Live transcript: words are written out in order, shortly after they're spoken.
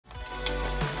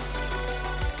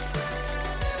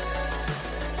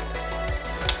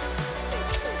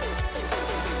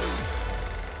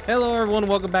Hello, everyone.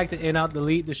 Welcome back to In Out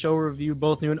Delete, the show review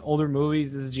both new and older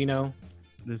movies. This is Gino.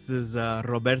 This is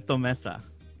Roberto Mesa.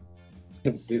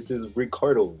 This is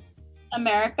Ricardo.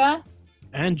 America.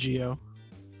 And Gio.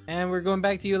 And we're going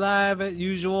back to you live as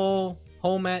usual.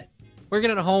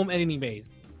 Working at a home editing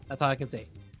base. That's all I can say.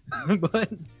 But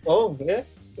Oh, yeah.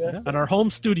 At our home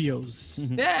studios.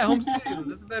 yeah, home studios.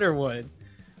 That's a better one.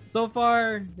 So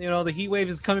far, the heat wave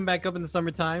is coming back up in the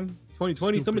summertime.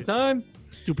 2020 Stupid. summertime.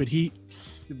 Stupid heat.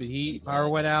 Stupid heat. Power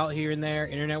went out here and there.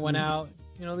 Internet went out.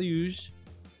 The usual.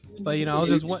 But I was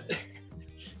just what.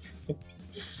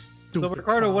 So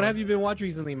Ricardo, what have you been watching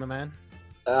recently, my man?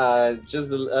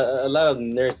 Just a lot of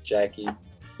Nurse Jackie,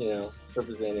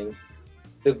 representing.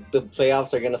 The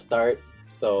playoffs are gonna start,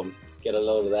 so get a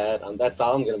load of that. That's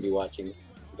all I'm gonna be watching.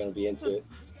 I'm gonna be into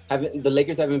it. The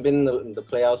Lakers haven't been in the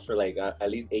playoffs for like at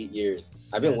least 8 years.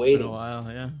 I've been waiting. It's been a while,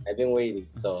 yeah. I've been waiting,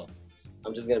 so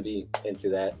I'm just gonna be into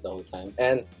that the whole time.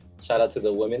 And shout out to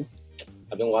the women.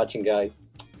 I've been watching, guys.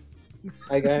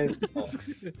 Hi, guys.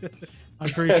 I'm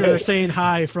pretty sure they're saying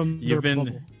hi from You've their been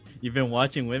bubble. you've been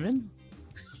watching women?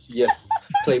 Yes,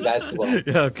 play basketball.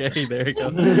 Okay, there you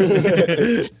go.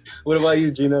 What about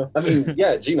you, Gino? I mean,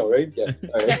 yeah, Gino, right? Yeah.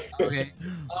 All right. Okay.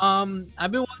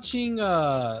 I've been watching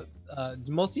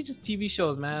mostly just TV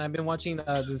shows, man. I've been watching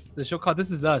the show called This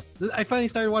Is Us. I finally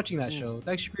started watching that show. It's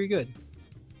actually pretty good.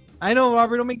 I know,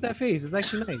 Robert, don't make that face. It's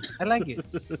actually nice. I like it.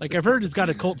 Like, I've heard it's got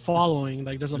a cult following.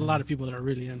 Like, there's a lot of people that are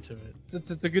really into it.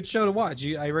 It's a good show to watch.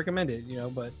 I recommend it,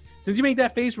 but since you make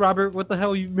that face, Robert, what the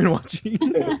hell you been watching?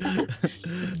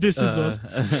 This is us.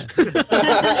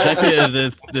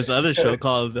 Actually, this other show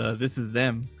called This Is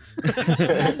Them.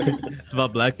 It's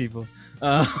about black people.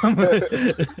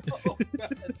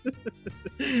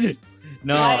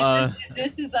 No,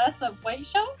 This is us, a white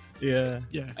show. yeah,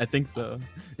 Yeah. I think so.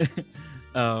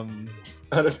 No,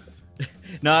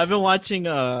 I've been watching.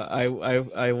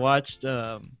 I watched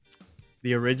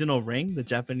the original Ring, the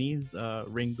Japanese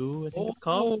Ringu, I think it's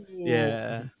called. Oh.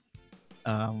 Yeah.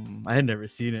 I had never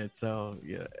seen it, so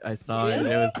yeah, I saw it.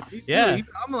 Really? It was Me too. yeah.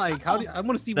 I'm like, I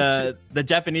want to see what the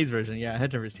Japanese version. Yeah, I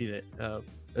had never seen it. It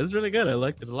was really good. I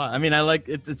liked it a lot. I mean,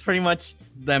 it's pretty much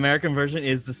the American version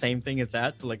is the same thing as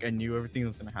that. So like, I knew everything that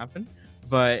was gonna happen,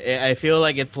 but I feel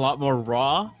like it's a lot more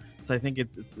raw. So I think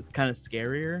it's kind of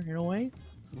scarier in a way.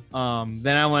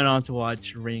 Then I went on to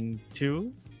watch Ring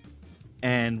 2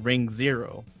 and Ring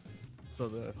 0. So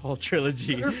the whole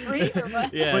trilogy. For free or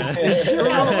what? Yeah. Is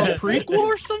Zero a prequel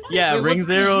or something? Yeah, Wait, Ring what's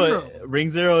Zero. Zero? Ring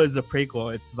 0 is a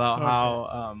prequel. It's about Okay.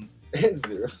 how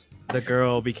Zero. the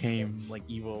girl became like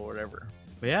evil or whatever.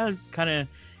 But yeah, I'm kind of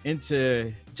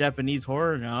into Japanese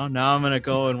horror now. Now I'm gonna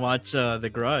go and watch The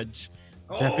Grudge,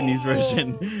 Japanese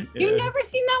version. You've Yeah. never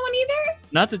seen that one either?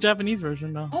 Not the Japanese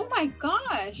version, no. Oh my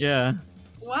gosh. Yeah,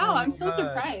 Wow, Oh I'm my so God.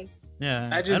 surprised. yeah.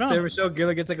 I just Sarah Michelle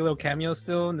Gellar gets like a little cameo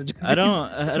still in the. I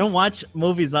don't watch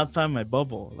movies outside my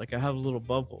bubble. Like I have a little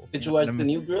bubble. Did you watch the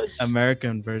new Grudge?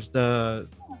 American version? The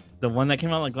one that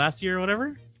came out like last year or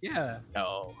whatever? Yeah,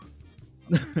 No.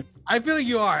 I feel like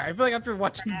you are. I feel like after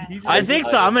watching these, I think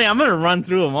so. I'm gonna run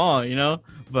through them all,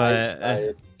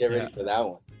 But Get ready yeah. for that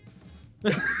one.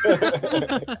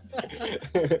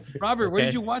 Robert, where Okay.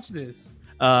 did you watch this?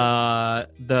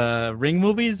 the Ring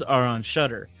movies are on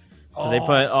Shudder, so they Oh.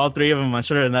 put all 3 of them on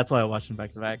Shudder, and that's why I watched them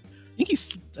back to back. I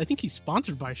think he's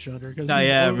sponsored by Shudder. Oh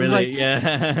yeah, really,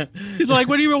 yeah, He's like,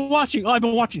 what have you been watching? Oh, I've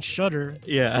been watching Shudder.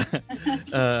 yeah.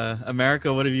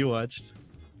 America, what have you watched?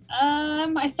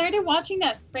 I started watching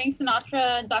that Frank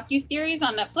Sinatra docu-series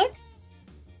on Netflix.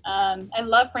 I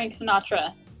love Frank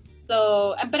Sinatra.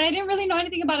 So, but I didn't really know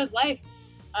anything about his life.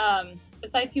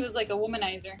 Besides, he was like a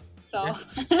womanizer. So,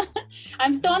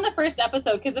 I'm still on the first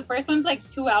episode because the first one's like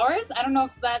 2 hours. I don't know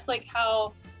if that's like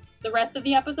how the rest of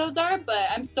the episodes are, but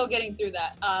I'm still getting through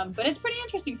that. But it's pretty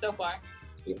interesting so far.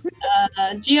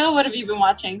 Gio, what have you been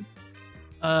watching?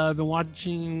 I've been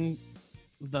watching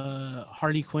the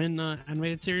Harley Quinn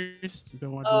animated series. I've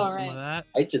been watching some right. of that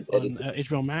I just on edited.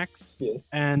 HBO Max. Yes.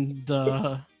 And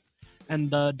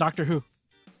Doctor Who,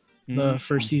 the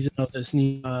first season of this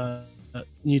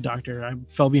new Doctor. I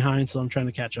fell behind, so I'm trying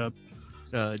to catch up.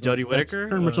 Jodie Whittaker.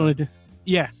 Pretty much only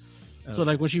yeah. Oh. So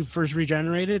like when she first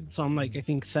regenerated, so I'm like I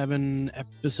think 7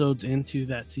 episodes into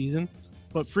that season.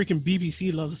 But freaking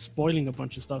BBC loves spoiling a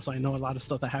bunch of stuff, so I know a lot of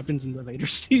stuff that happens in the later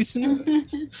season.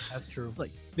 That's true.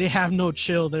 Like they have no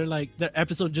chill. They're like the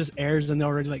episode just airs and they're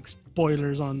already like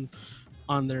spoilers on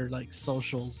their like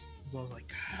socials. So I was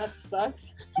like, That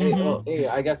sucks. Hey,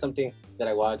 I got something that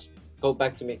I watched. Go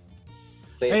back to me.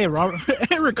 Say hey, it. Robert,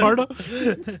 hey, Ricardo.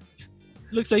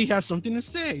 Looks like you have something to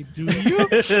say. Do you?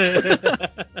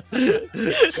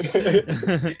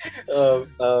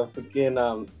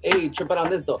 Hey, trip out on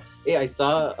this though. Hey, I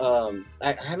saw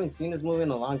I haven't seen this movie in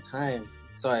a long time,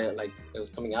 so I like it was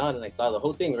coming out and I saw the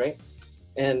whole thing, right?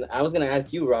 And I was gonna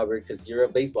ask you, Robert, because you're a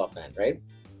baseball fan, right?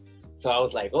 So I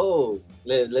was like, oh,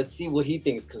 let's see what he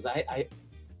thinks, because I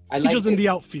He liked was in it. the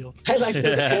outfield. I liked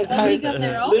it 10 Oh, he times. got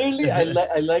their own? Literally,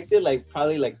 I liked it like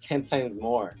probably like 10 times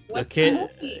more. What's The kid-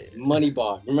 the movie?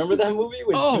 Moneyball. Remember that movie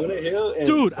with Oh, Jonah Hill? And,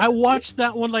 Dude, I watched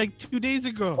that one like 2 days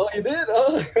ago. Oh, you did?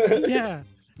 Oh, Yeah,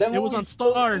 That it was movie on is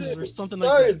so Stars good. or something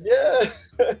like Stars,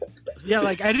 yeah. yeah.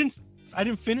 Like I didn't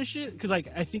finish it because like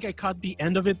I think I caught the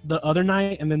end of it the other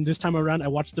night, and then this time around I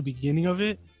watched the beginning of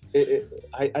it.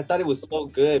 I thought it was so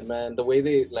good, man. The way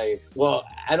they like, well,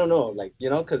 I don't know, like, you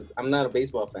know, because I'm not a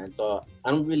baseball fan, so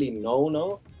I don't really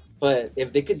know. But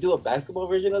if they could do a basketball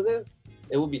version of this,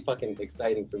 it would be fucking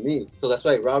exciting for me. So that's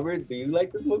why, Robert, do you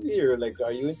like this movie, or like,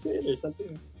 are you into it or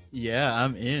something? Yeah,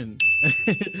 I'm in.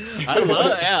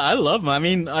 I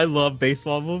love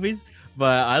baseball movies,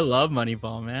 but I love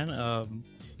Moneyball, man.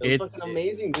 It was fucking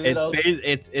amazing, dude.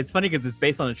 It's funny because it's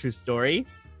based on a true story,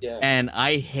 Yeah. and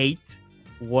I hate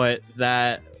what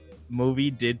that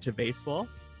movie did to baseball,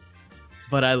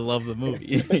 but I love the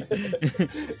movie.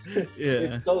 Yeah.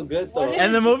 It's so good though. What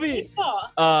And is the movie,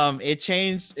 baseball? it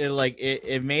changed it, like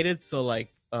it made it so like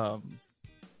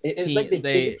It's like they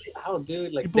they- figured it out,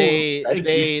 dude. Like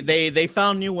they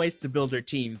found new ways to build their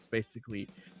teams, basically,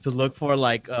 to look for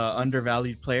like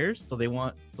undervalued players, so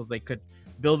they could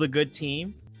build a good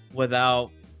team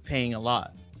without paying a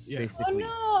lot, Yeah. basically.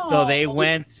 Oh, no. So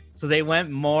they went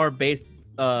more based.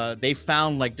 They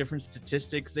found like different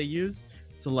statistics they use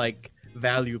to like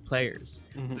value players.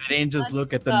 Mhm. So they didn't just That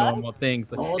look at the sucks. normal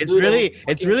things. Oh, it's dude, really I'm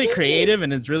it's fucking really good. creative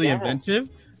and it's really Yeah. inventive.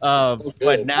 so But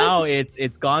good. now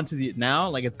it's gone to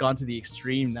the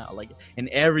extreme now. Like, and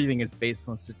everything is based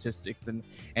on statistics, and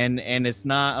it's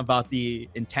not about the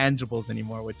intangibles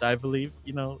anymore, which I believe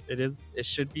it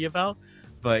should be about.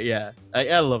 But yeah,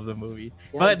 I love the movie.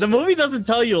 Yeah, But the movie doesn't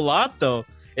tell you a lot though.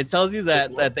 It tells you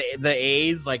that What? the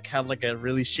A's like have like a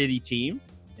really shitty team.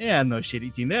 Yeah, no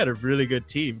shitty team. They had a really good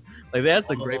team. Like, they had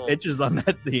some great Oh. pitchers on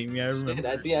that team. Yeah, I remember.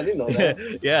 I didn't know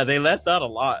that. Yeah, they left out a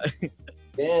lot.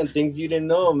 Damn, things you didn't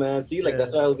know, man. See, like, Yeah.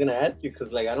 that's why I was gonna ask you,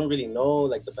 because like I don't really know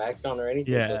like the background or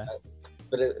anything. Yeah.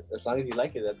 But as long as you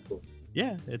like it, that's cool.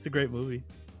 Yeah, it's a great movie.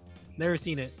 Never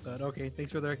seen it, but okay.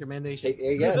 Thanks for the recommendation.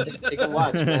 Take a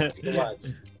watch, man. Take a watch.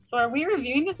 So are we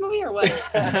reviewing this movie or what?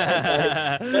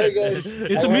 Sorry, guys.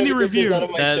 It's I a wanted mini to get this review. out of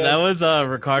my That chest. was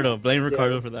Ricardo. Blame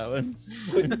Ricardo for that one.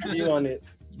 Quick review on it.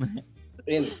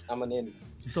 I'm an in.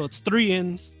 So it's 3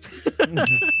 ins.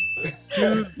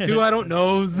 Two I don't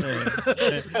knows.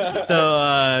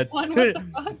 So One, what the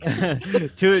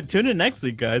fuck? tune in next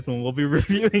week, guys, when we'll be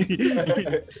reviewing.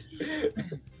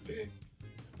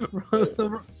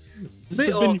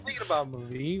 Speaking about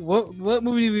movie, what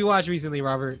movie did we watch recently,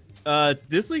 Robert?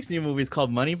 This week's new movie is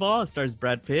called Moneyball. It stars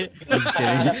Brad Pitt. I'm just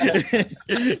kidding.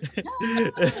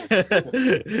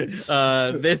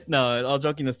 All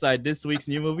joking aside, this week's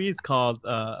new movie is called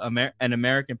An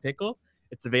American Pickle.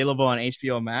 It's available on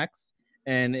HBO Max,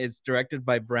 and it's directed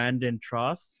by Brandon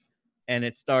Tross, and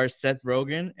it stars Seth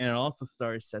Rogen, and it also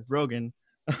stars Seth Rogen.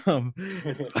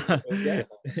 Yeah.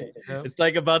 It's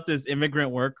like about this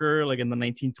immigrant worker like in the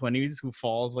 1920s who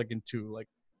falls like into like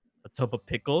a tub of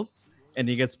pickles, and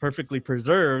he gets perfectly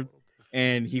preserved,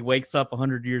 and he wakes up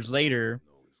 100 years later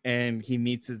and he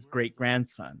meets his great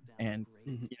grandson, and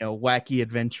wacky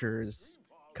adventures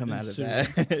come out of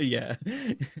that. Yeah.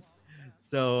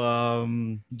 So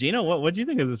Gino, what do you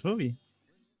think of this movie?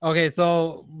 Okay,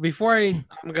 so before I'm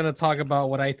gonna talk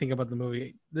about what I think about the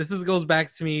movie, goes back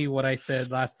to me what I said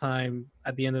last time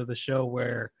at the end of the show,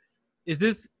 where is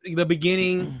this the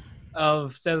beginning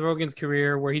of Seth Rogen's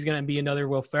career, where he's gonna be another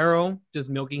Will Ferrell, just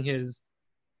milking his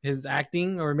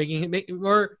acting, or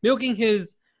milking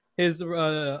his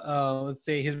let's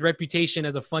say his reputation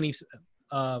as a funny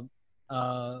funny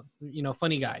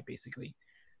guy, basically.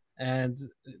 And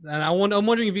I'm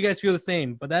wondering if you guys feel the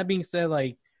same. But that being said,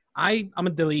 like, I'm a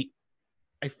delete.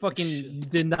 I fucking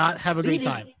did not have a great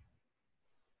time.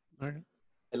 I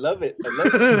love it.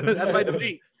 That's my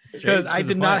delete. Because I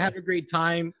did not have a great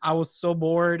time. I was so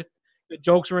bored. The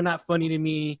jokes were not funny to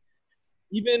me.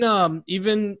 Even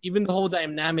the whole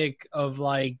dynamic of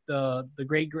like the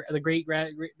great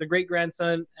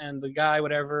grandson and the guy,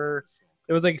 whatever.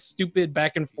 There was like stupid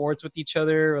back and forths with each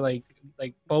other, like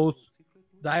both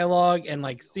dialogue and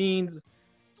like scenes.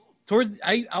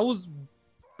 I was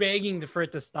begging for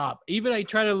it to stop. Even I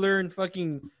tried to learn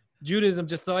fucking Judaism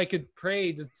just so I could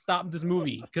pray to stop this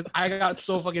movie, because I got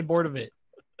so fucking bored of it.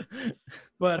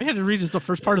 But I had to read just the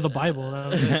first part of the Bible. That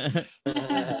was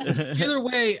it. either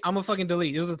way, I'm a fucking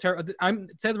delete. It was a terrible.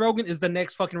 Seth Rogen is the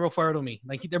next fucking Rofardo to me.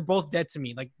 Like they're both dead to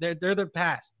me. Like they're the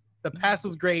past. The past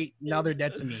was great. Now they're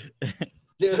dead to me.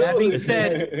 Dude. That being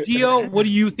said, Gio, what do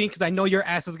you think? Because I know your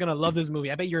ass is gonna love this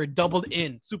movie. I bet you're doubled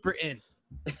in, super in.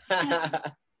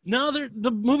 No,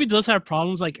 the movie does have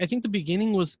problems. Like I think the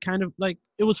beginning was kind of like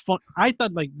it was fun. I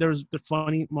thought like there was the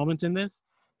funny moments in this,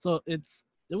 so it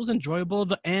was enjoyable.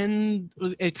 The end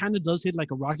it kind of does hit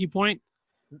like a rocky point,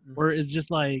 where it's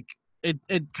just like it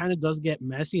kind of does get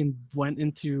messy and went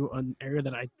into an area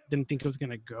that I didn't think it was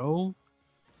gonna go.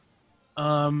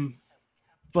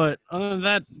 But other than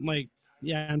that, like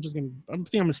yeah, I think I'm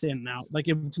gonna stand out. Like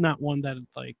it's not one that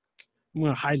like I'm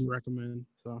gonna highly recommend.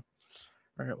 So,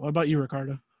 all right, what about you,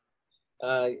 Ricardo?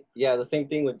 Yeah, the same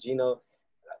thing with Gino.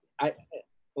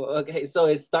 Okay, so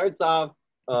it starts off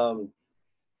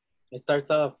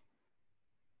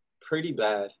pretty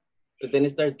bad, but then it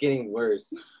starts getting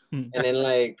worse. And then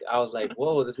like I was like,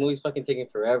 whoa, this movie's fucking taking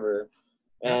forever,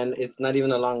 and it's not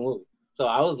even a long movie. So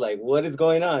I was like, what is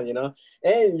going on, you know?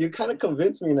 And you kind of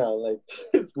convinced me now. Like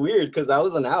it's weird because I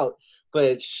wasn't out,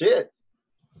 but shit,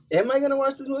 am I gonna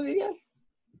watch this movie again?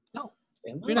 No,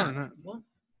 am you're I? not. What?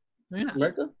 You're not.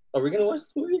 America? Are we gonna watch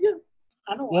this movie again?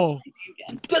 I don't Whoa. watch anything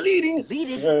again.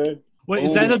 Deleting. Wait,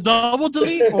 is that a double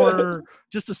delete or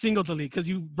just a single delete? Because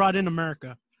you brought in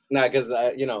America. Nah, because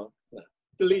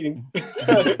deleting. You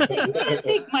can't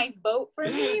take my vote for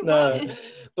me. No, What?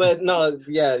 but no,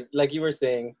 yeah, like you were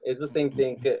saying, it's the same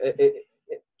thing. The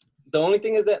only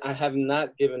thing is that I have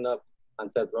not given up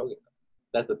on Seth Rogen.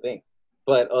 That's the thing.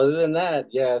 But other than that,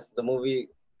 yes, the movie,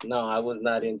 no, I was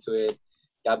not into it.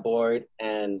 Got bored,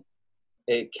 and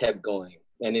it kept going.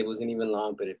 And it wasn't even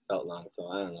long, but it felt long. So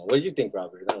I don't know. What do you think,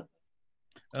 Robert? I don't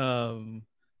know.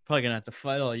 Probably gonna have to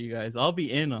fight all you guys. I'll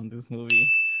be in on this movie.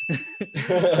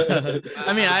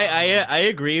 I mean, I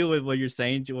agree with what you're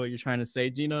saying. What you're trying to say,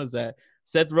 Gino, is that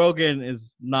Seth Rogen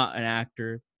is not an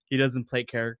actor. He doesn't play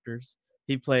characters.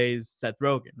 He plays Seth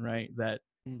Rogen, right? That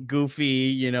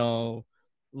goofy,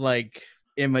 like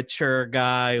immature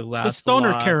guy who laughs The stoner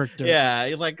a lot. character.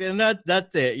 Yeah, like, and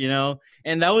that's it,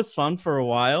 and that was fun for a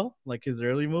while, like his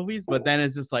early movies, but then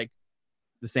it's just like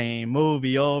the same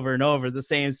movie over and over, the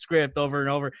same script over and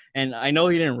over. And I know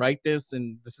he didn't write this,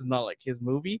 and this is not like his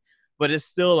movie, but it's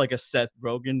still like a Seth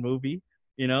Rogen movie,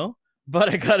 But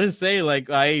I gotta say, like,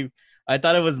 I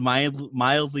thought it was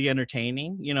mildly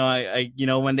entertaining.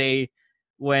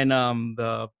 When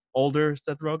the older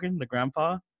Seth Rogen, the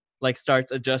grandpa, like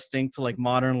starts adjusting to like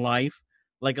modern life,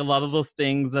 like a lot of those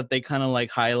things that they kind of like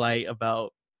highlight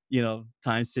about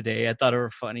times today, I thought it were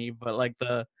funny. But like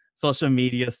the social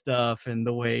media stuff and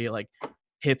the way like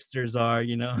hipsters are,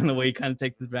 and the way he kind of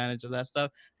takes advantage of that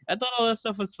stuff, I thought all that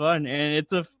stuff was fun. And it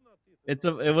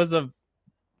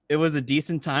was a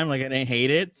decent time. Like I didn't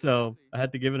hate it, so I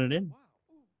had to give it an in.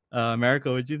 America,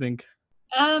 what'd you think?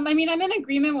 I mean, I'm in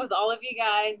agreement with all of you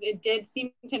guys. It did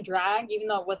seem to drag, even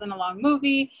though it wasn't a long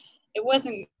movie. It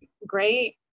wasn't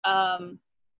great. But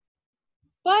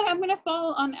I'm going to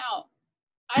follow on out.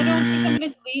 I don't think I'm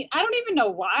going to delete. I don't even know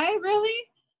why, really.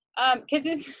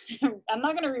 Because I'm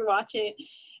not going to rewatch it. It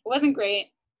wasn't great.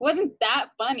 It wasn't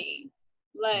that funny.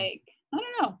 Like, I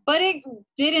don't know. But it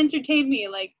did entertain me,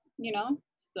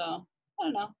 so I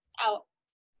don't know. Out.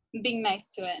 Being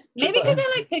nice to it. Maybe because I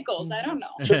like pickles. I don't know.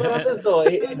 Triple on this though,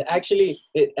 it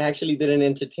actually didn't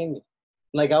entertain me.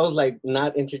 Like I was like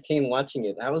not entertained watching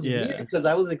it. I was weird because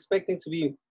I was expecting to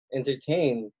be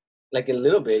entertained like a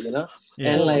little bit, Yeah.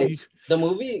 And like the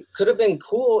movie could have been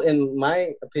cool in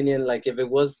my opinion, like if it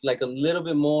was like a little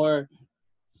bit more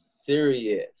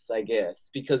serious, I guess,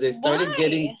 because it started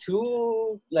getting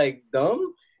too like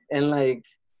dumb and like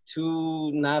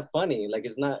too not funny. Like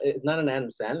it's not an Adam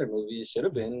Sandler movie. It should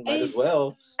have been, might as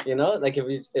well, like if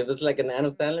it was like an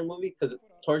Adam Sandler movie, because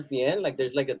towards the end, like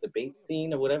there's like a debate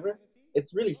scene or whatever.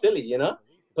 It's really silly,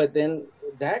 but then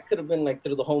that could have been like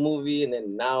through the whole movie, and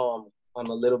then now I'm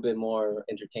a little bit more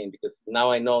entertained because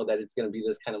now I know that it's gonna be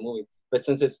this kind of movie. But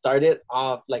since it started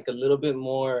off like a little bit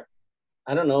more,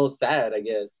 I don't know, sad, I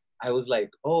guess, I was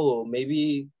like, oh,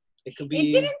 maybe it could be.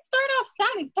 It didn't start off sad.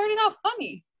 It started off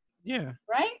funny. Yeah.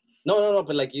 Right? No,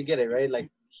 but like you get it, right? Like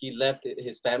he left,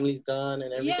 his family's gone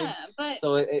and everything. Yeah, but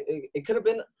so it could have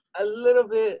been a little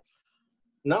bit.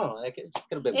 No, like it just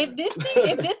could have been. If this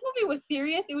movie was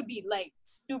serious, it would be like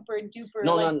super duper.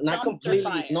 No, like, not completely.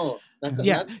 fire. No,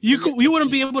 you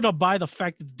wouldn't be able to buy the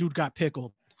fact that the dude got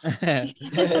pickled.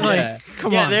 Like,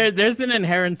 come on. There's an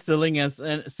inherent silliness,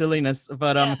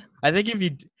 but I think if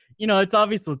it's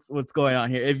obvious what's going on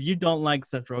here. If you don't like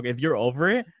Seth Rogen, if you're over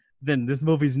it, then this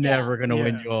movie's never gonna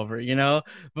win Yeah. you over, you know.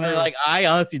 But like, I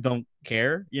honestly don't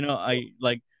care, you know. I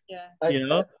like, Yeah. you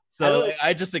know. So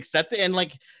I just accept it, and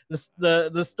like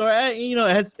the story, you know,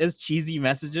 it has cheesy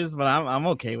messages, but I'm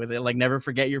okay with it. Like, never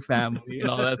forget your family and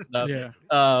all that stuff. Yeah.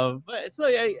 But so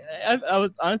I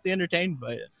was honestly entertained,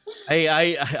 but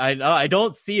I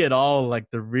don't see it all like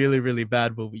the really, really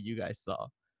bad movie you guys saw.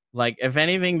 Like, if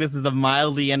anything, this is a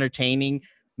mildly entertaining,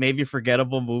 maybe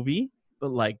forgettable movie,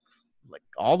 but like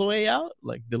all the way out,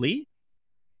 like delete.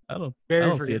 I don't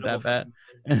see it that bad.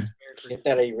 Get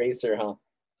that eraser, huh?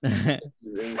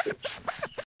 Eraser.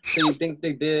 So you think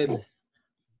they did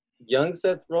young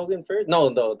Seth Rogen first? No,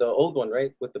 the old one,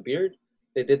 right? With the beard?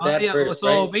 They did that first,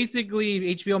 so right?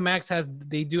 basically, HBO Max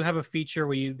they do have a feature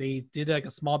where they did like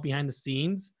a small behind the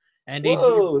scenes, and they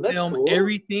Whoa, did that's film cool.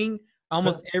 everything,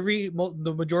 almost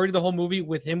the majority of the whole movie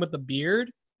with him with the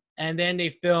beard, and then they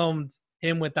filmed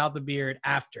him without the beard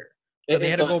after. So they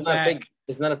had to go back.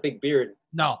 It's not a fake beard.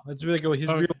 No, it's really good. His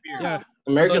real beard. Yeah.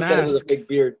 America said it was a fake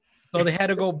beard. So they had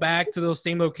to go back to those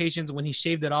same locations when he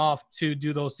shaved it off to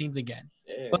do those scenes again.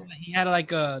 Yeah. But he had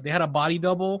they had a body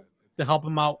double to help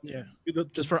him out. Yeah.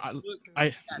 Just for to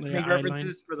make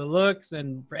references for the looks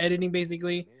and for editing,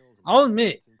 basically. I'll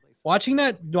admit, watching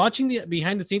the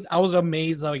behind the scenes, I was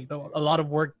amazed. Like a lot of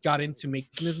work got into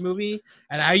making this movie,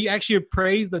 and I actually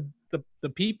praise the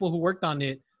people who worked on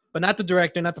it, but not the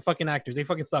director, not the fucking actors. They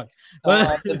fucking suck.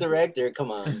 The director,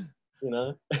 come on. You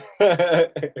know,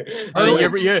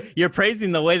 you're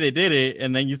praising the way they did it,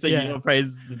 and then you say you don't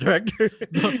praise the director.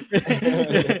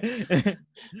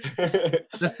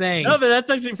 The same. No, but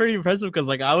that's actually pretty impressive, because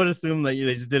like I would assume that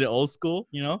they just did it old school,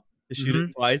 you know, they shoot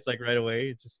it twice, like right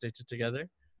away, just stitch it together.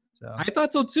 So I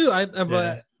thought so too.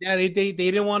 But they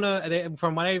didn't want to.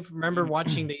 From what I remember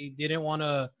watching, they didn't want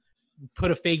to put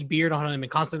a fake beard on him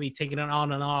and constantly taking it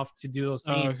on and off to do those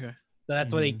scenes. Okay. So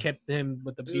that's why they kept him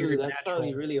with the beard. That's natural.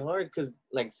 probably really hard, because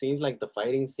like scenes like the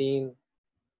fighting scene,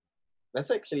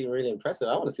 that's actually really impressive.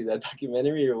 I want to see that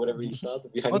documentary or whatever you saw.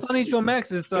 What's on HBO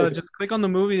Max? Is just click on the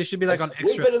movie. It should be like on extra.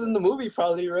 Way better than the movie,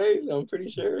 probably, right? I'm pretty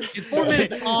sure. It's 4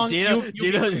 minutes long.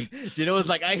 Gino was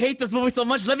like, I hate this movie so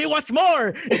much. Let me watch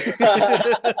more.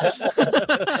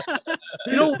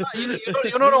 You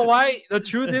don't know why. The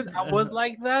truth is, I was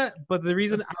like that, but the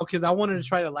reason because I wanted to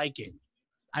try to like it.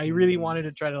 I really wanted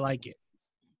to try to like it,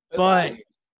 but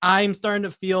I'm starting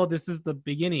to feel this is the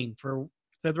beginning for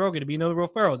Seth Rogen to be no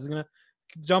referrals. He's gonna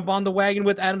jump on the wagon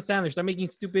with Adam Sandler, start making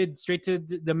stupid straight to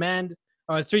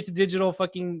digital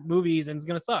fucking movies, and it's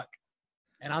gonna suck.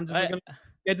 And I'm just gonna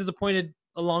get disappointed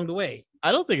along the way.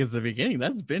 I don't think it's the beginning.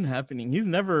 That's been happening. He's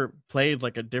never played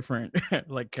like a different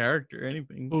like character or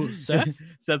anything. Ooh, Seth?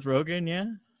 Seth Rogen, yeah.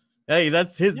 Hey,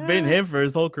 been him for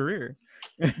his whole career.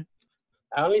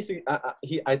 I only see.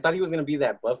 I thought he was gonna be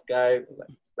that buff guy,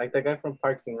 like that guy from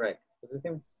Parks and Rec. What's his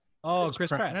name? Oh, Chris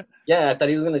Pratt. Yeah, I thought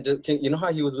he was gonna you know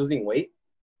how he was losing weight,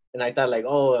 and I thought like,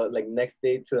 like next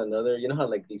day to another. You know how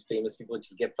like these famous people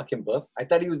just get fucking buff. I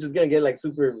thought he was just gonna get like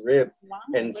super ripped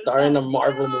and star in a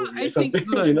Marvel movie or something.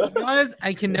 You know? To be honest,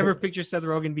 I can never picture Seth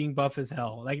Rogen being buff as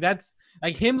hell. Like that's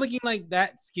like him looking like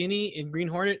that skinny in Green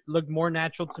Hornet looked more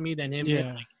natural to me than him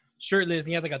being, like, shirtless.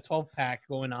 He has like a 12-pack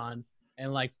going on.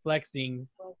 And like flexing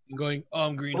and going, oh,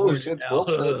 I'm Green Hornet. Shit, now.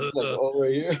 like, over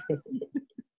here.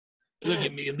 Look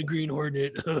at me, I'm the Green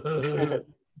Hornet.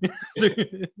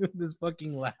 This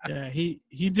fucking laugh. Yeah, he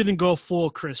didn't go full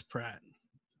Chris Pratt.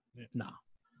 No.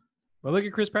 But look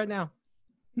at Chris Pratt now.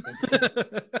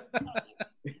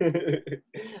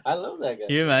 I love that guy.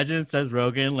 Can you imagine Seth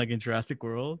Rogen like in Jurassic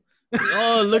World?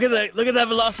 Oh, look at that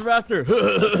velociraptor.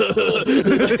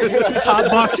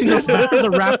 Top boxing the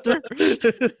raptor.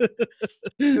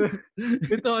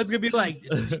 It's gonna be like,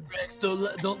 it's a T-Rex,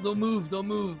 don't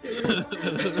move.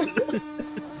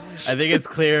 I think it's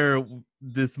clear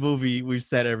this movie, we've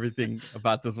said everything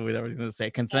about this movie that we're gonna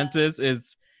say. Consensus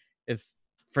is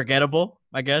forgettable,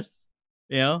 I guess.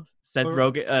 You know, Seth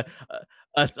Rogen,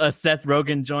 a Seth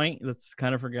Rogen joint that's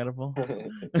kind of forgettable.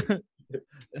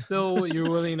 Still, you're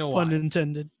willing to watch. Pun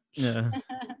intended. Yeah.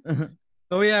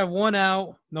 So we have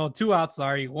 2 outs,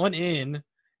 sorry, 1 in,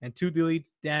 and 2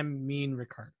 deletes. Damn mean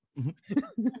Ricardo.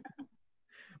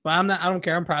 But I don't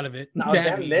care. I'm proud of it. No,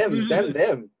 damn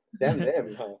them.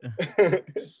 Huh?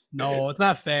 No, it's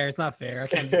not fair. I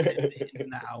can't just get the ins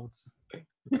and the outs.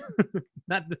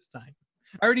 Not this time.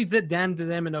 I already said damn to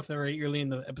them enough already early in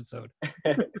the episode.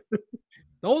 The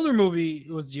older movie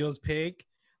was Gio's pick.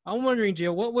 I'm wondering,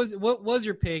 Gio, what was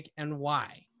your pick and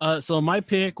why? So my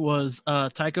pick was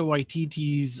Taika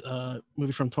Waititi's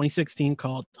movie from 2016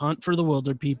 called Hunt for the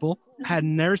Wilderpeople. I had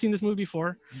never seen this movie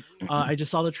before. I just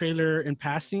saw the trailer in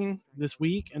passing this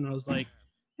week, and I was like,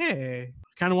 hey, I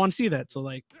kind of want to see that. So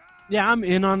like, yeah, I'm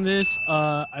in on this.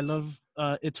 I love.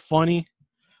 It's funny.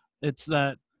 It's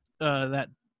that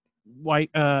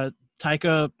white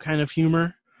Taika kind of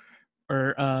humor,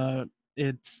 or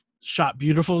it's shot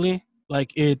beautifully.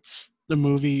 Like it's the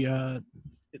movie.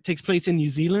 It takes place in New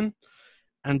Zealand,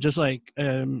 and just like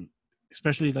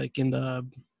especially like in the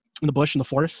bush in the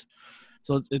forest.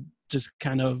 So it just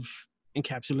kind of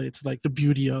encapsulates like the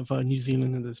beauty of New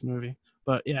Zealand in this movie.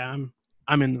 But yeah,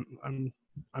 I'm in. I'm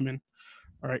in.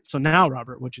 All right. So now,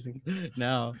 Robert, what do you think?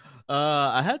 Now,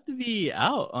 I have to be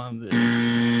out on this.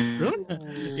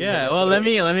 Really? Yeah. Well, let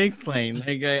me explain.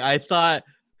 Like, I thought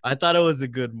it was a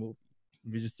good movie.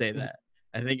 Let me just say that.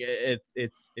 I think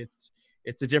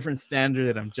it's a different standard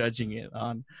that I'm judging it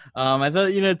on. I thought,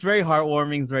 it's very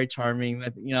heartwarming, it's very charming.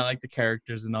 I like the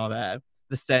characters and all that,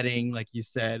 the setting, like you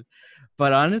said.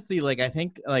 But honestly, like I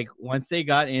think like once they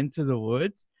got into the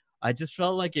woods, I just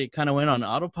felt like it kind of went on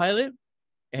autopilot.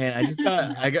 And I just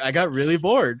I got really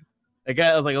bored. I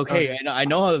was like, okay, I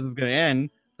know how this is gonna end.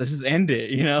 Let's just end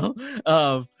it,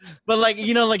 But like,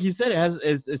 like you said,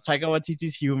 it's Taika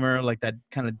Waititi's humor, like that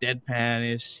kind of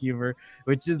deadpan-ish humor,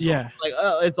 which is like,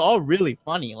 it's all really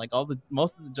funny. Like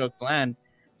most of the jokes land.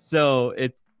 So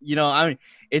it's, I mean,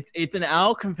 it's an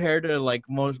out compared to like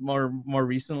more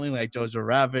recently, like Jojo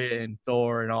Rabbit and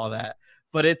Thor and all that.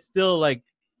 But it's still like,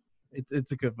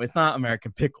 it's a good, it's not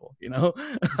American Pickle, it's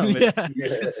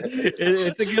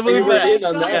a good movie.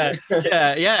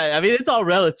 Yeah. I mean, it's all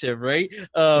relative, right?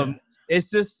 It's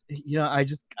just,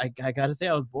 I gotta say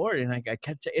I was bored, and I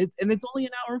kept and it's only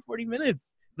an hour and 40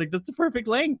 minutes. Like that's the perfect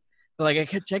length. But like I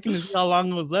kept checking to see how long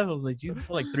it was left. I was like, Jesus,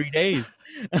 for like 3 days.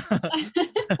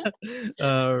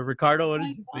 Ricardo, what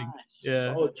did you think?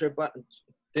 Yeah. Oh, trip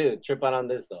out on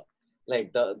this though.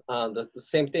 Like the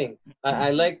same thing.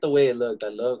 I like the way it looked. I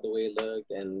love the way it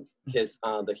looked, and his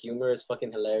the humor is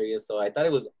fucking hilarious. So I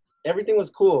thought everything was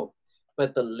cool,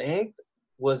 but the length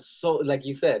was so, like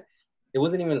you said, it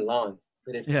wasn't even long,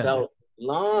 but it felt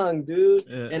long, dude.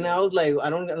 Yeah. And I was like, I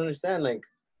don't understand. Like,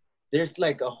 there's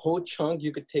like a whole chunk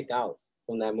you could take out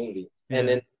from that movie, and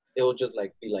then it will just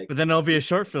like be like. But then it'll be a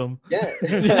short film. Yeah,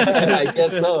 I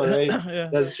guess so, right? Yeah.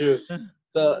 That's true.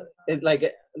 So it's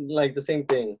like the same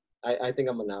thing. I think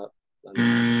I'm an out on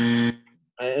this.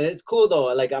 And it's cool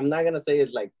though. Like I'm not gonna say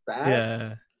it's like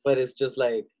bad, but it's just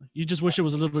like you just wish it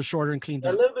was a little bit shorter and cleaned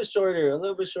up. A little bit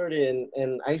shorter,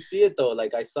 and I see it though.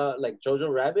 Like I saw like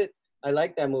Jojo Rabbit. I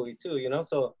like that movie too,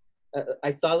 So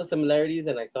I saw the similarities,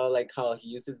 and I saw like how he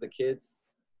uses the kids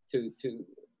to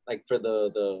like for the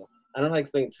I don't know how to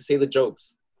explain, to say the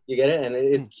jokes. You get it, and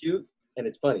it's cute and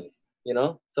it's funny,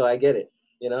 So I get it,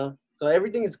 So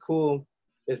everything is cool.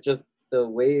 It's just the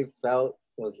way it felt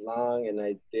was long, and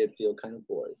I did feel kind of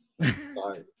bored. I'm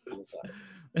sorry.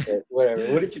 But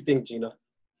whatever. What did you think, Gino?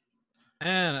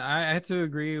 Man, I had to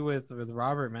agree with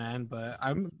Robert, man. But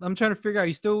I'm trying to figure out.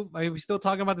 Are we still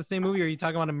talking about the same movie, or are you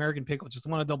talking about American Pickle? Just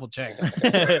want to double check.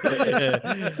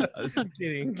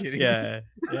 Kidding. Yeah.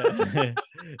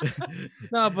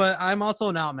 No, but I'm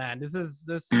also now, man. This.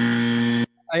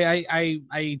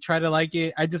 I try to like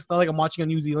it. I just felt like I'm watching a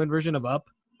New Zealand version of Up,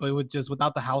 but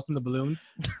without the house and the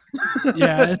balloons.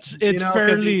 Yeah, it's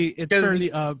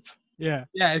fairly Up. Yeah,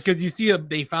 because you see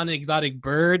they found an exotic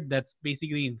bird that's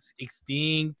basically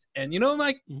extinct, and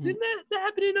like didn't that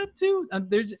happen in Up too? And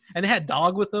they had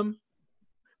dog with them.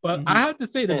 But I have to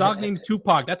say, the dog named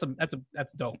Tupac. That's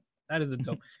dope. That is a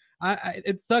dope.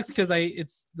 It sucks because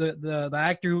it's the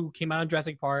actor who came out in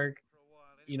Jurassic Park.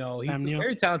 He's a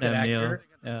very talented actor.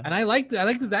 Yeah. And I liked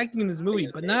his acting in this movie,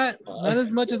 but not as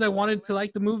much as I wanted to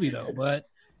like the movie though.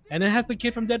 And it has the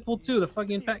kid from Deadpool 2, the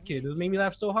fucking fat kid. It made me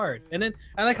laugh so hard. And then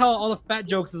I like how all the fat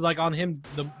jokes is like on him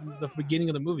the beginning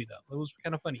of the movie though. It was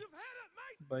kind of funny.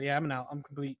 But yeah, I'm out. I'm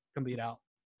complete out.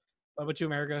 What about you,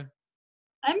 America?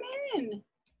 I'm in.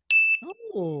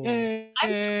 Oh.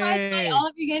 I'm surprised by all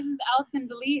of you guys' outs and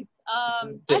deletes.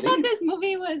 I thought this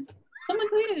movie was, someone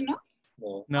deleted it, no?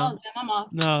 No. Oh, I'm off.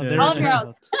 No, they're all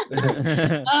out.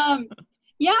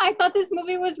 Yeah, I thought this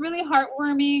movie was really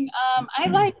heartwarming. I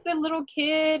liked the little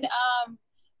kid.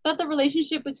 Thought the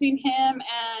relationship between him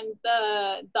and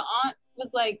the aunt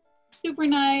was like super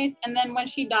nice. And then when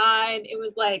she died, it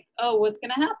was like, oh, what's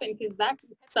gonna happen? Because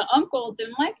the uncle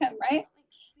didn't like him, right?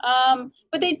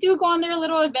 But they do go on their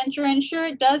little adventure, and sure,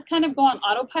 it does kind of go on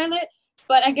autopilot.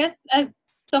 But I guess as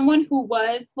someone who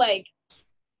was like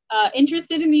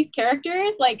interested in these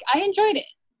characters, like I enjoyed it.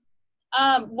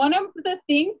 One of the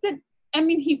things that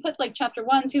he puts like chapter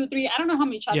 1, 2, 3. I don't know how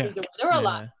many chapters there were a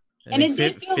lot, and it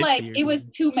did feel like it was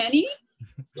too many.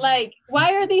 Like,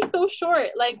 why are they so short?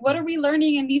 Like, what are we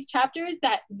learning in these chapters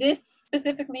that this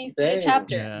specifically see Same. a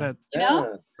chapter. Yeah. That- You know?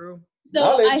 Yeah. True. So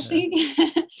I Knowledge. think,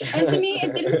 and to me,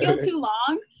 it didn't feel too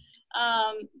long.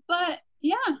 But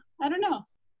yeah, I don't know.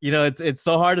 You know, it's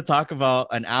so hard to talk about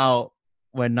an out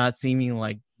when not seeming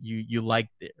like you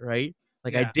liked it, right?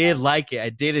 Like I Yeah. did like it, I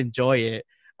did enjoy it.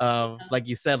 Like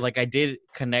you said, like I did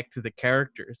connect to the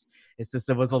characters. It's just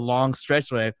there was a long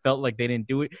stretch where I felt like they didn't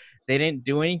do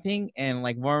anything, and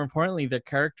like more importantly, the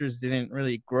characters didn't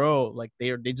really grow. Like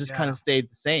they just kind Yeah. of stayed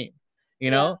the same, you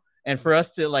know. And for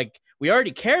us to like, we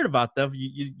already cared about them.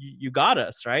 You got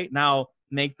us right now.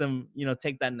 Make them, you know,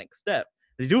 take that next step.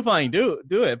 They do finally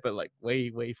do it, but like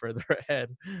way further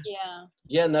ahead. Yeah.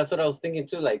 Yeah, and that's what I was thinking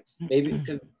too. Like maybe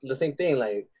because the same thing.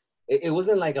 Like it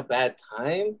wasn't like a bad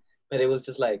time, but it was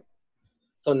just like.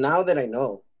 So now that I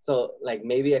know, so like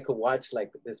maybe I could watch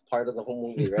like this part of the whole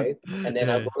movie, right? And then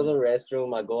I'll go to the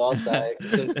restroom, I'll go outside,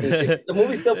 the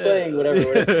movie's still playing,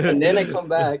 whatever, and then I come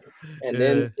back, and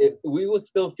then we would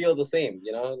still feel the same,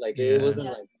 you know? Like it wasn't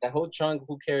like that whole chunk.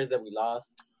 Who cares that we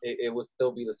lost? It would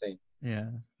still be the same. Yeah.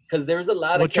 Because there's a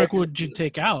lot What of. chunk would you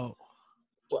take out?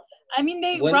 I mean,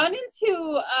 they When- run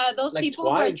into those like people who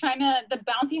are twice. trying to, the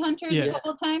bounty hunters Yeah. a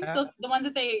couple of times. The ones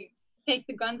that they take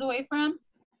the guns away from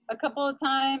a couple of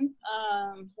times.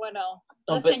 What else?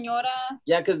 No, La but- Señora.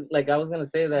 Yeah, because like I was gonna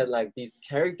say that like these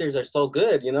characters are so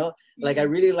good, you know. Like I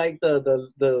really like the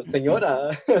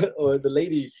señora or the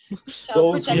lady,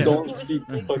 those who Protective don't Services speak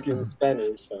Lady. fucking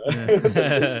Spanish.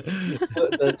 Yeah.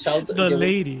 the child, The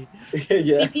lady.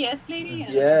 yeah, CPS lady.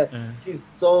 yeah, he's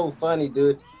so funny,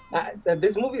 dude.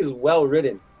 This movie is well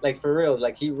written, like for real.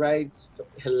 Like he writes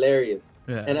hilarious,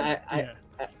 Yeah. and Yeah.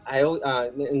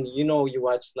 and you know you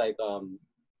watch like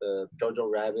the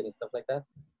Jojo Rabbit and stuff like that.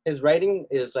 His writing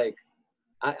is like,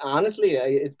 honestly,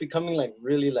 it's becoming like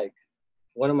really like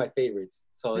one of my favorites.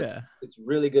 So it's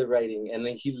really good writing, and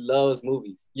then he loves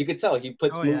movies. You could tell he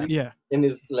puts movies Yeah. in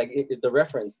his like the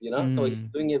reference, you know. So he's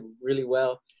doing it really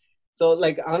well. So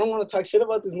like I don't want to talk shit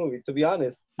about this movie, to be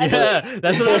honest. Yeah,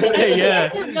 that's what I'm saying.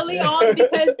 Yeah. You're really off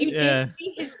because you Yeah. did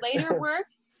see his later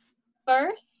works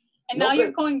first, and No, now you're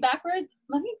but- going backwards.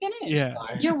 Let me finish. Yeah.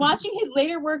 You're watching his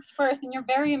later works first, and you're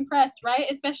very impressed, right?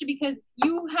 Especially because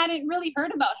you hadn't really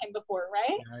heard about him before,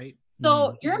 right? Right.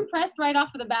 So you're impressed right off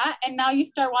of the bat, and now you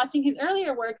start watching his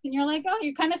earlier works, and you're like, oh,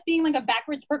 you're kind of seeing like a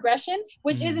backwards progression,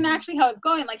 which isn't actually how it's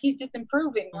going. Like he's just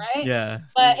improving, right? Yeah.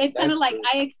 But it's kind That's of like true.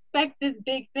 I expect this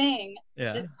big thing,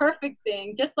 Yeah. this perfect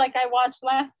thing, just like I watched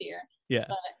last year. Yeah.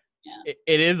 But, yeah.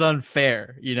 It is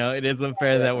unfair, you know. It is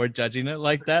unfair that we're judging it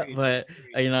like that, but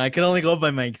you know, I can only go by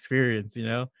my experience, you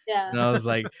know. Yeah. And I was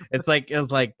like, it's like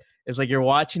you're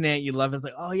watching it, you love it, it's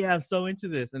like, oh yeah, I'm so into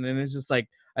this, and then it's just like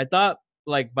I thought,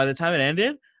 like by the time it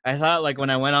ended, I thought like when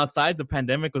I went outside, the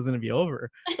pandemic was gonna be over.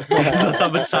 That's how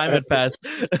much time had passed.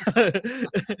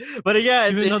 But yeah,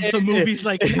 Even though the movie's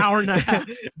like an hour and a half.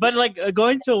 But like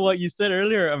going to what you said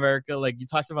earlier, America, like you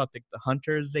talked about the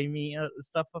hunters they meet,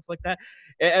 stuff like that.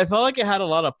 I felt like it had a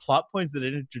lot of plot points that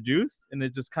it introduced, and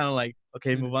it just kind of like,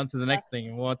 okay, move on to the next thing,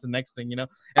 and move on to the next thing, you know.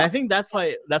 And I think that's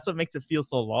what makes it feel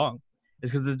so long,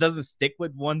 is because it doesn't stick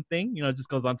with one thing, you know. It just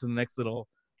goes on to the next little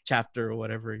chapter or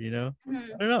whatever, you know. Mhm.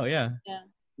 I don't know, yeah.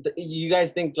 You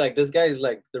guys think like this guy is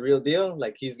like the real deal?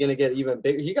 Like he's gonna get even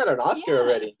bigger? He got an Oscar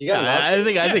already. He got an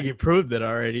Oscar. I think he proved it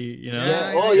already, you know.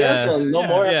 Yeah. Oh yeah. So no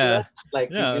more. After Yeah. that? Like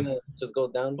Yeah. he's gonna just go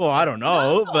down. Well, I don't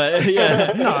know, but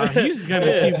yeah. No, he's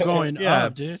gonna keep going Yeah.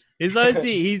 up, dude. He's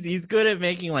obviously he's good at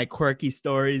making like quirky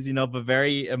stories, you know, but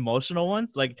very emotional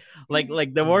ones. Like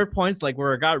there were points like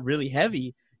where it got really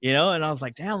heavy, you know, and I was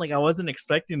like, damn, like I wasn't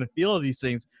expecting to feel these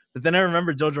things. But then I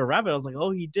remember Jojo Rabbit. I was like,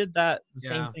 oh, he did that the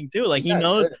same thing too. Like he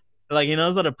knows, like he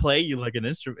knows how to play you like an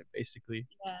instrument, basically.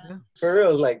 Yeah. For real,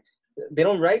 it's like they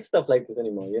don't write stuff like this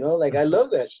anymore. You know, like I love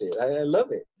that shit. I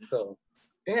love it. So,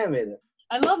 damn it.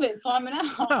 I love it, so I'm an out.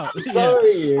 Oh, I'm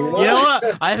sorry. You know? You know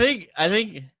what? I think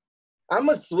I'm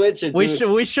a switch it. we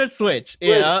dude. should switch.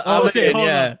 Yeah, I'm Okay, in, hold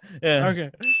yeah, yeah.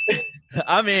 Okay.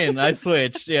 I'm in. I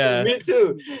switched. Yeah. Me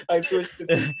too. I switched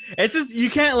it. It's just you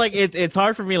can't like it's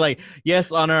hard for me, like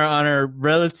yes, on our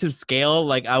relative scale,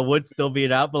 like I would still beat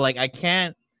it out, but like I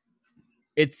can't.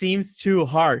 It seems too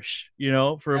harsh, you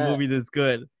know, for a movie that's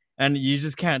good, and you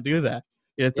just can't do that.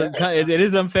 It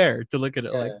is unfair to look at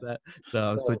it like that.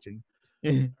 So I'm switching.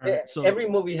 Alright, so Every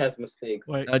movie has mistakes.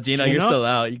 wait, Gino, Gino? you're still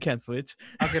out. You can't switch.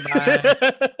 Okay,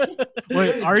 bye.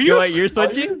 wait, are you? You're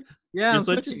switching? Yeah, I'm You're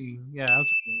switching? switching. Yeah, I'm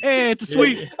switching. Hey, it's a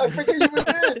sweet. I forgot you were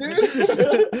there,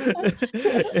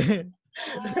 dude.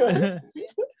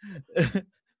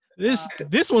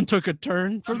 This one took a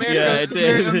turn for America, Yeah, it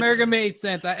did. America made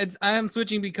sense. I am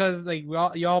switching because like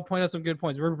y'all point out some good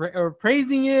points. We're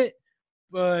praising it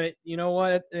but you know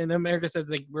what? And America says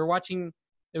like we're watching,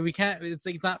 and we can't. It's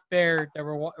like it's not fair that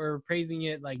we're praising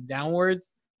it like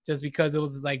downwards just because it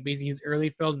was like basically his early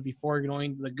films before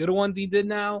knowing the good ones he did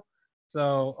now.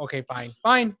 So okay, fine.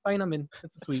 I'm in.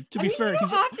 That's a sweep. To be fair,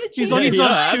 he's only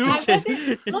done two.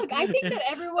 Look, I think that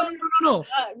everyone's No.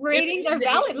 ratings are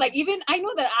valid. Like even I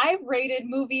know that I've rated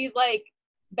movies like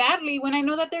badly when I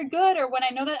know that they're good or when I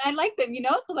know that I like them. You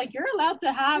know, so like you're allowed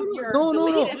to have your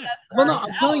No. if that's Well, no,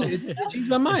 I'm telling you, it changed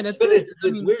my mind. That's But it.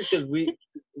 it's weird because we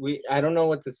I don't know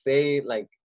what to say. Like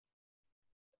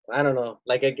I don't know.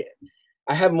 Like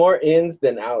I have more ins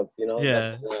than outs. You know.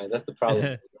 Yeah. That's the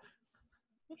problem.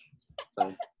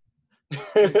 So.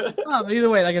 But either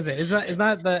way, like I said, it's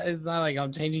not like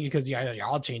I'm changing it because you guys are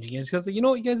all changing it. It's because you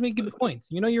know what, you guys make good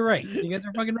points. You know you're right. You guys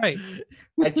are fucking right.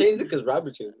 I changed it because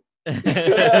Robert changed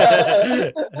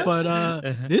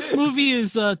But this movie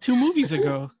is 2 movies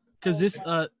ago because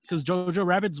Jojo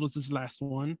Rabbit was his last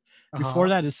one. Before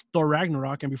that is Thor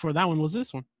Ragnarok, and before that one was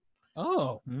this one.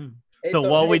 Oh, So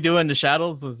What We Do in the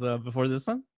Shadows was before this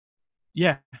one?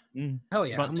 Yeah, hell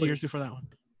yeah! about 2 years before that one.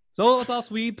 So it's all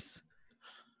sweeps.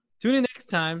 Tune in next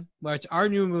time. Watch our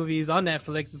new movies on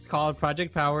Netflix. It's called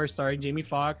Project Power, starring Jamie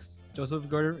Foxx, Joseph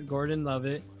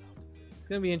Gordon-Levitt. It's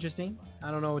gonna be interesting. I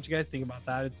don't know what you guys think about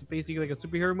that. It's basically like a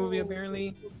superhero movie,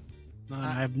 apparently.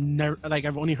 I've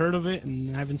only heard of it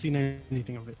and I haven't seen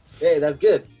anything of it. Hey, that's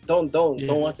good. Don't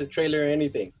watch the trailer or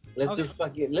anything. Let's just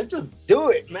do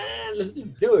it, man. Let's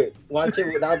just do it. Watch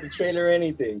it without the trailer or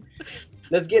anything.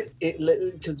 Let's get it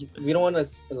because we don't want to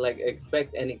like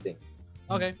expect anything.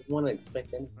 Okay. We want to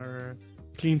expect anything. Or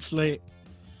Clean Slate.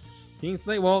 Clean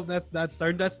Slate. Well, that's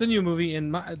the new movie,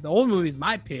 and the old movie is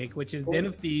my pick, which is Den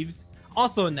of Thieves,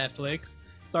 also on Netflix.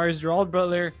 Stars Gerald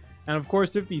Butler and of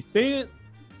course 50 Cent.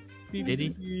 Did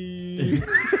he?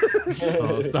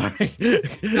 Oh, sorry.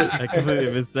 I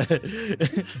completely missed that.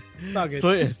 It's all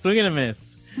good. Swing and a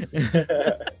miss.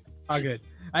 All good.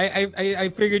 I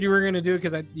figured you were gonna do it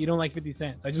because you don't like 50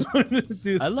 Cent. I just wanted to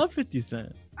do. I love 50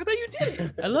 Cent. I thought you did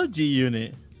it. I love G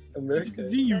Unit. America.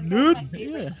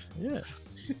 Yeah.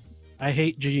 I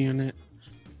hate G Unit.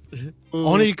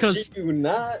 Only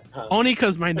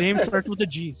because my name starts with a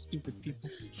G. Stupid people.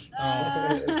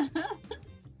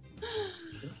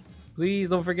 Please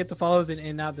don't forget to follow us in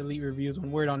In Out Delete Reviews,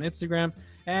 one word, on Instagram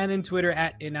and in Twitter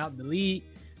at In Out Delete.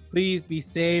 Please be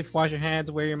safe. Wash your hands.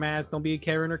 Wear your mask. Don't be a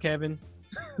Karen or Kevin.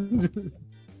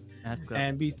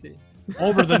 And be safe.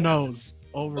 Over the nose.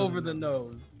 Over the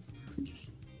nose.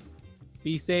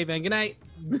 Be safe and good night.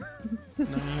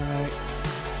 Night.